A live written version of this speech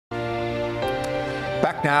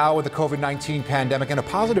Back now with the COVID-19 pandemic, and a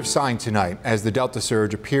positive sign tonight as the Delta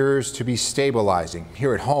surge appears to be stabilizing.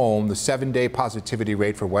 Here at home, the 7-day positivity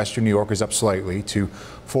rate for Western New York is up slightly to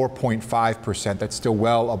 4.5%. That's still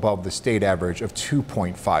well above the state average of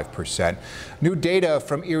 2.5%. New data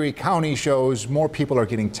from Erie County shows more people are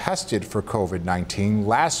getting tested for COVID-19.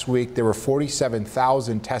 Last week, there were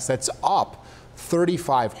 47,000 tests. That's up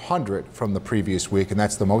 3,500 from the previous week, and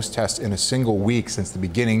that's the most tests in a single week since the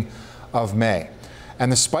beginning of May.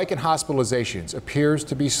 And the spike in hospitalizations appears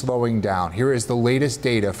to be slowing down. Here is the latest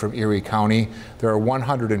data from Erie County. There are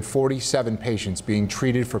 147 patients being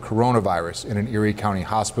treated for coronavirus in an Erie County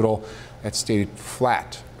hospital. That stayed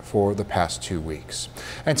flat for the past 2 weeks.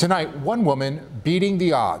 And tonight, one woman beating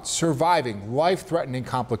the odds, surviving life-threatening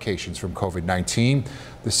complications from COVID-19.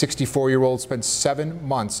 The 64-year-old spent 7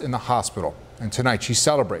 months in the hospital. And tonight she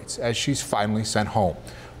celebrates as she's finally sent home.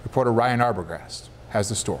 Reporter Ryan Arbogast has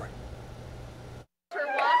the story.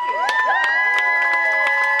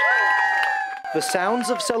 The sounds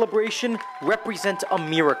of celebration represent a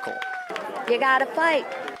miracle. You gotta fight.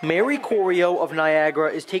 Mary Corio of Niagara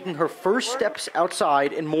is taking her first steps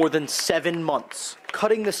outside in more than 7 months,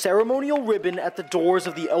 cutting the ceremonial ribbon at the doors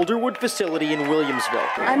of the Elderwood facility in Williamsville.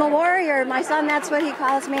 I'm a warrior. My son, that's what he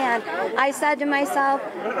calls me. And I said to myself,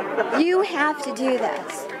 you have to do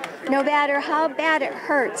this. No matter how bad it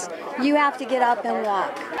hurts, you have to get up and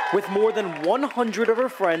walk. With more than 100 of her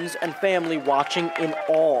friends and family watching in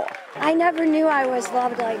awe. I never knew I was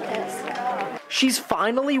loved like this. She's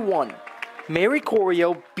finally won. Mary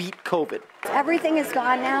Corio beat COVID. Everything is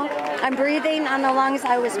gone now. I'm breathing on the lungs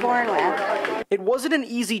I was born with. It wasn't an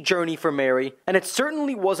easy journey for Mary, and it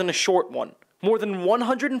certainly wasn't a short one. More than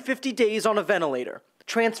 150 days on a ventilator,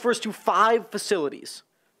 transfers to 5 facilities.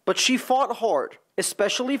 But she fought hard,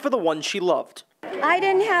 especially for the one she loved. I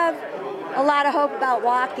didn't have a lot of hope about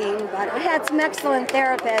walking, but I had some excellent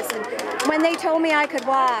therapists, and when they told me I could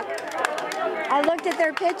walk, I looked at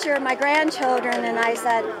their picture of my grandchildren and I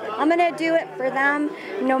said, I'm gonna do it for them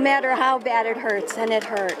no matter how bad it hurts, and it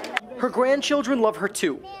hurt. Her grandchildren love her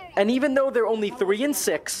too, and even though they're only 3 and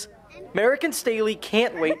 6, Merrick and Staley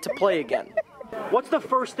can't wait to play again. What's the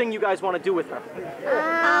first thing you guys want to do with her?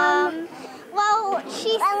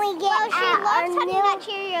 She loves Honey Nut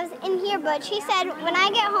Cheerios in here, but she said when I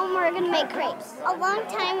get home we're gonna make crepes. A long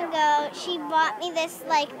time ago, she bought me this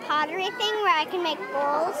pottery thing where I can make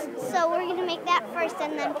bowls. So we're gonna make that first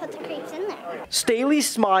and then put the crepes in there. Staley's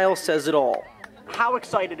smile says it all. How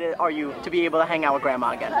excited are you to be able to hang out with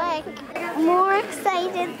Grandma again? More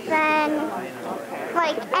excited than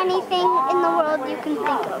anything in the world you can think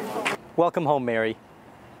of. Welcome home, Mary.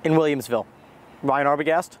 In Williamsville. Ryan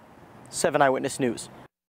Arbogast, 7 Eyewitness News.